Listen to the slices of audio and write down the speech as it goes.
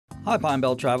Hi, Pine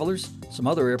Belt travelers. Some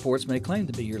other airports may claim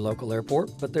to be your local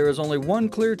airport, but there is only one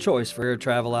clear choice for air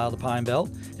travel out of the Pine Belt,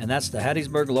 and that's the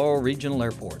Hattiesburg-Laurel Regional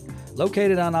Airport.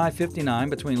 Located on I-59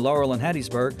 between Laurel and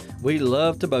Hattiesburg, we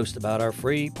love to boast about our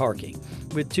free parking.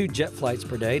 With 2 jet flights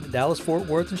per day to Dallas, Fort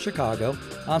Worth, and Chicago,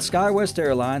 on Skywest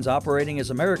Airlines operating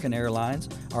as American Airlines,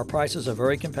 our prices are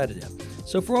very competitive.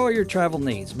 So for all your travel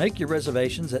needs, make your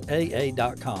reservations at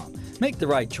aa.com. Make the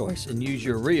right choice and use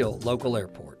your real local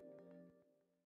airport.